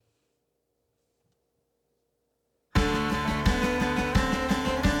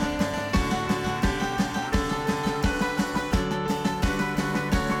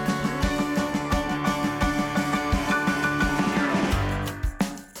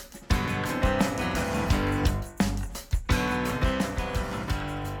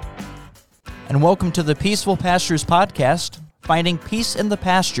and welcome to the Peaceful Pastures Podcast, finding peace in the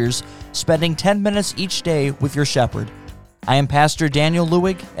pastures, spending 10 minutes each day with your shepherd. I am Pastor Daniel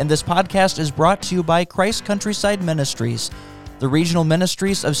Lewig, and this podcast is brought to you by Christ Countryside Ministries, the regional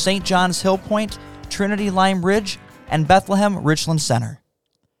ministries of St. John's Hill Point, Trinity Lime Ridge, and Bethlehem Richland Center.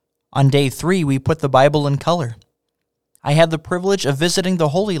 On day 3, we put the Bible in color. I had the privilege of visiting the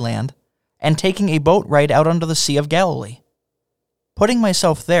Holy Land and taking a boat ride out onto the Sea of Galilee. Putting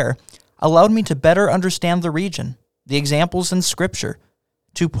myself there allowed me to better understand the region, the examples in Scripture,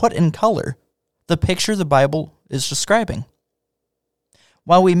 to put in color the picture the Bible is describing.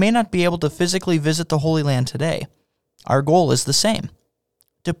 While we may not be able to physically visit the Holy Land today, our goal is the same: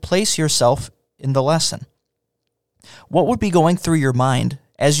 to place yourself in the lesson. What would be going through your mind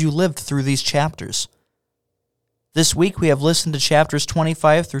as you lived through these chapters? This week we have listened to chapters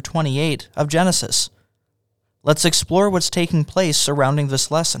 25 through 28 of Genesis. Let's explore what's taking place surrounding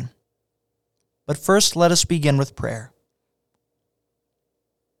this lesson. But first, let us begin with prayer.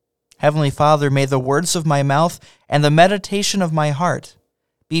 Heavenly Father, may the words of my mouth and the meditation of my heart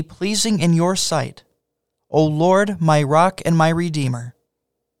be pleasing in your sight, O Lord, my rock and my redeemer.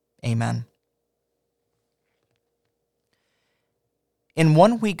 Amen. In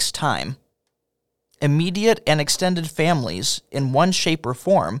 1 week's time, immediate and extended families in one shape or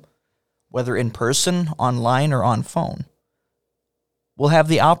form, whether in person, online, or on phone, will have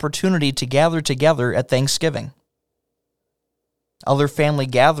the opportunity to gather together at Thanksgiving. Other family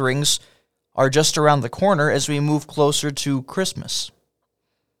gatherings are just around the corner as we move closer to Christmas.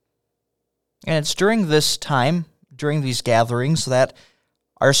 And it's during this time, during these gatherings, that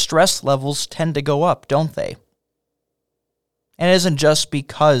our stress levels tend to go up, don't they? And it isn't just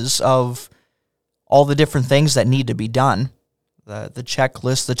because of all the different things that need to be done, the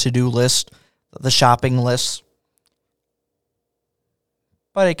checklist, the to-do list, the shopping list,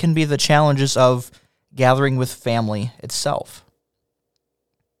 but it can be the challenges of gathering with family itself.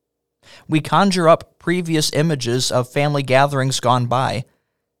 We conjure up previous images of family gatherings gone by,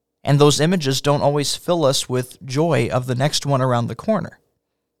 and those images don't always fill us with joy of the next one around the corner.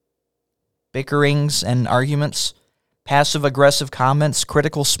 Bickerings and arguments, passive-aggressive comments,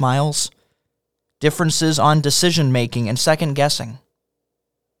 critical smiles, differences on decision-making and second-guessing,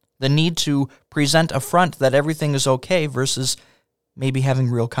 the need to present a front that everything is okay versus maybe having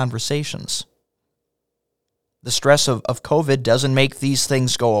real conversations. The stress of COVID doesn't make these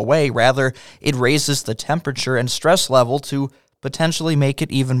things go away. Rather, it raises the temperature and stress level to potentially make it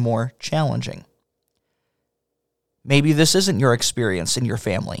even more challenging. Maybe this isn't your experience in your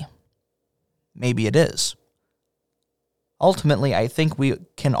family. Maybe it is. Ultimately, I think we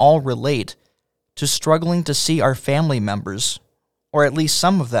can all relate to struggling to see our family members, or at least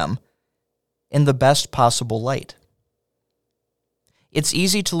some of them, in the best possible light. It's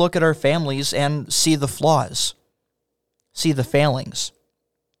easy to look at our families and see the flaws, see the failings,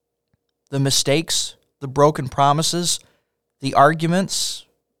 the mistakes, the broken promises, the arguments,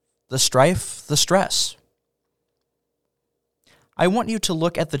 the strife, the stress. I want you to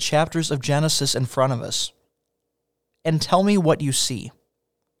look at the chapters of Genesis in front of us and tell me what you see.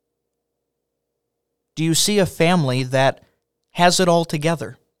 Do you see a family that has it all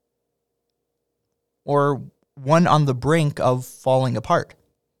together? Or one on the brink of falling apart?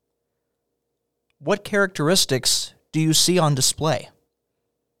 What characteristics do you see on display?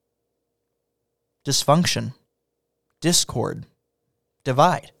 Dysfunction, discord,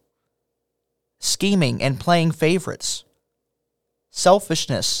 divide, scheming and playing favorites,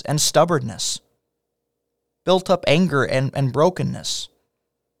 selfishness and stubbornness, built-up anger and brokenness.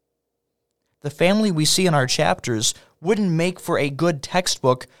 The family we see in our chapters wouldn't make for a good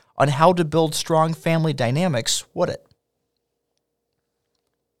textbook on how to build strong family dynamics, would it?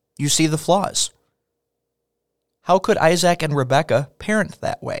 You see the flaws. How could Isaac and Rebekah parent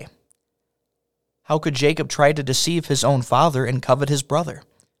that way? How could Jacob try to deceive his own father and covet his brother?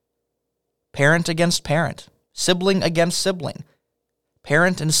 Parent against parent, sibling against sibling,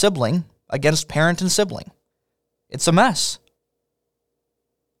 parent and sibling against parent and sibling. It's a mess.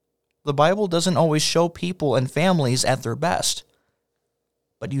 The Bible doesn't always show people and families at their best,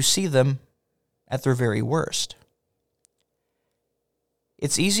 but you see them at their very worst.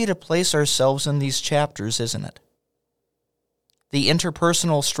 It's easy to place ourselves in these chapters, isn't it? The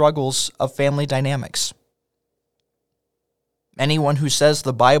interpersonal struggles of family dynamics. Anyone who says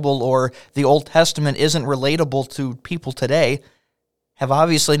the Bible or the Old Testament isn't relatable to people today have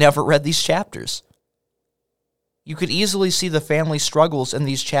obviously never read these chapters. You could easily see the family struggles in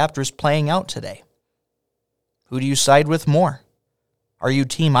these chapters playing out today. Who do you side with more? Are you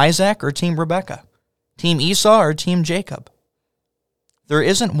Team Isaac or Team Rebekah? Team Esau or Team Jacob? There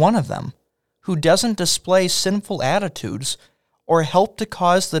isn't one of them who doesn't display sinful attitudes or help to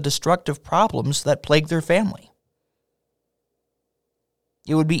cause the destructive problems that plague their family.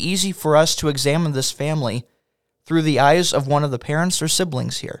 It would be easy for us to examine this family through the eyes of one of the parents or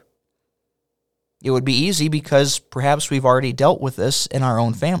siblings here. It would be easy because perhaps we've already dealt with this in our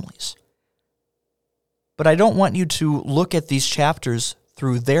own families. But I don't want you to look at these chapters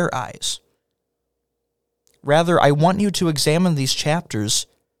through their eyes. Rather, I want you to examine these chapters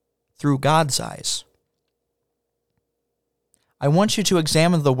through God's eyes. I want you to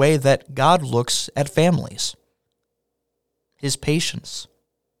examine the way that God looks at families. His patience,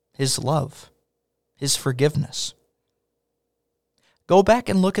 His love, His forgiveness. Go back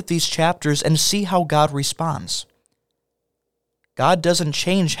and look at these chapters and see how God responds. God doesn't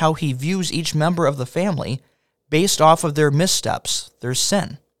change how He views each member of the family based off of their missteps, their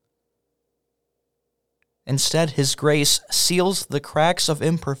sin. Instead, His grace seals the cracks of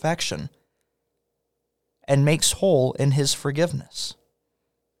imperfection and makes whole in His forgiveness.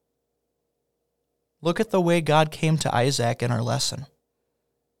 Look at the way God came to Isaac in our lesson,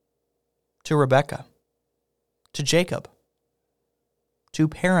 to Rebekah, to Jacob, to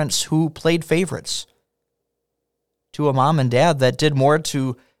parents who played favorites, to a mom and dad that did more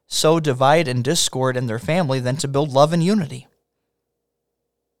to sow divide and discord in their family than to build love and unity,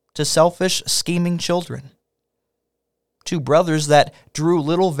 to selfish, scheming children, to brothers that drew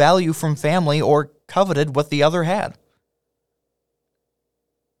little value from family or coveted what the other had.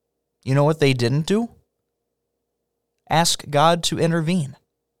 You know what they didn't do? Ask God to intervene.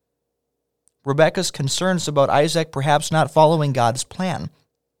 Rebekah's concerns about Isaac perhaps not following God's plan.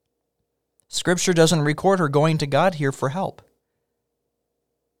 Scripture doesn't record her going to God here for help.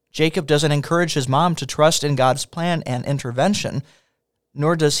 Jacob doesn't encourage his mom to trust in God's plan and intervention,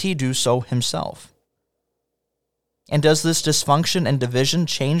 nor does he do so himself. And does this dysfunction and division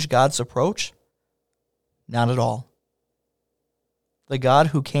change God's approach? Not at all. The God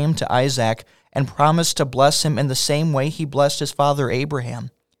who came to Isaac and promised to bless him in the same way He blessed his father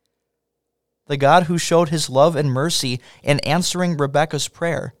Abraham. The God who showed His love and mercy in answering Rebekah's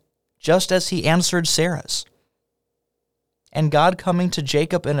prayer, just as He answered Sarah's. And God coming to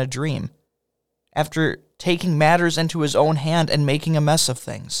Jacob in a dream, after taking matters into His own hand and making a mess of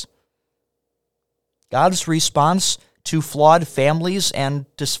things. God's response to flawed families and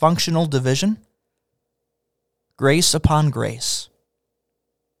dysfunctional division? Grace upon grace.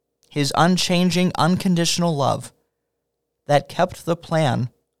 His unchanging, unconditional love that kept the plan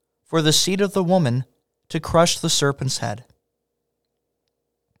for the seed of the woman to crush the serpent's head.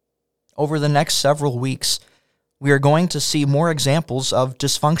 Over the next several weeks, we are going to see more examples of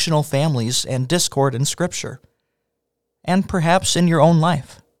dysfunctional families and discord in Scripture, and perhaps in your own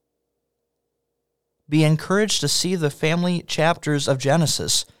life. Be encouraged to see the family chapters of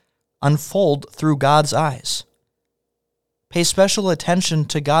Genesis unfold through God's eyes. Pay special attention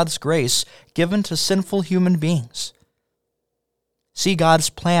to God's grace given to sinful human beings. See God's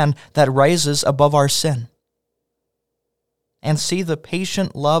plan that rises above our sin. And see the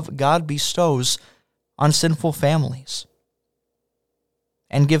patient love God bestows on sinful families.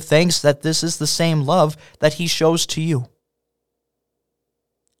 And give thanks that this is the same love that He shows to you.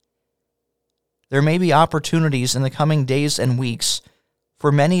 There may be opportunities in the coming days and weeks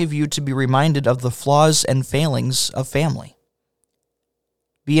for many of you to be reminded of the flaws and failings of family.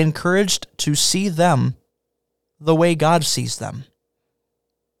 Be encouraged to see them the way God sees them.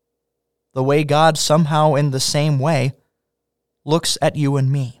 The way God, somehow in the same way, looks at you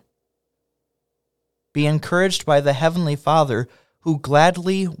and me. Be encouraged by the Heavenly Father who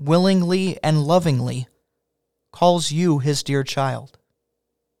gladly, willingly, and lovingly calls you His dear child.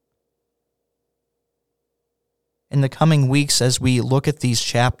 In the coming weeks, as we look at these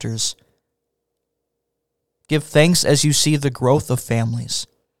chapters, give thanks as you see the growth of families,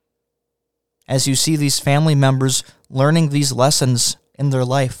 as you see these family members learning these lessons in their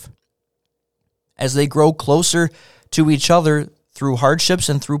life, as they grow closer to each other through hardships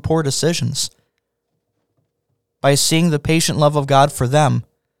and through poor decisions, by seeing the patient love of God for them,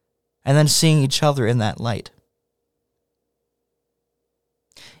 and then seeing each other in that light.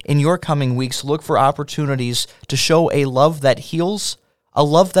 In your coming weeks, look for opportunities to show a love that heals, a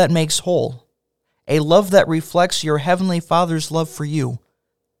love that makes whole, a love that reflects your Heavenly Father's love for you,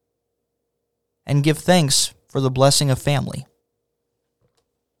 and give thanks for the blessing of family.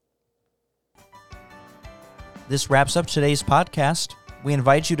 This wraps up today's podcast. We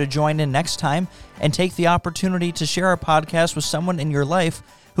invite you to join in next time and take the opportunity to share our podcast with someone in your life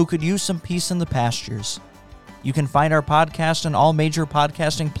who could use some peace in the pastures. You can find our podcast on all major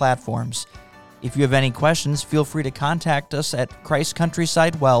podcasting platforms. If you have any questions, feel free to contact us at Christ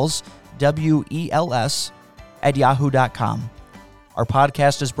Countryside Wells wels@yahoo.com. Our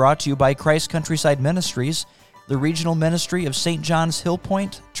podcast is brought to you by Christ Countryside Ministries, the regional ministry of St. John's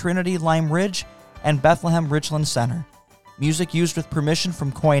Hillpoint, Trinity Lime Ridge, and Bethlehem Richland Center. Music used with permission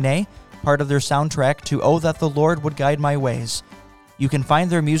from Koine, part of their soundtrack to Oh That the Lord Would Guide My Ways. You can find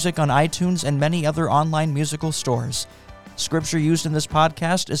their music on iTunes and many other online musical stores. Scripture used in this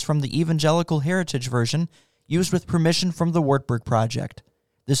podcast is from the Evangelical Heritage Version, used with permission from the Wartburg Project.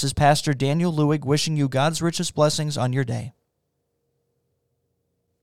 This is Pastor Daniel Lewig wishing you God's richest blessings on your day.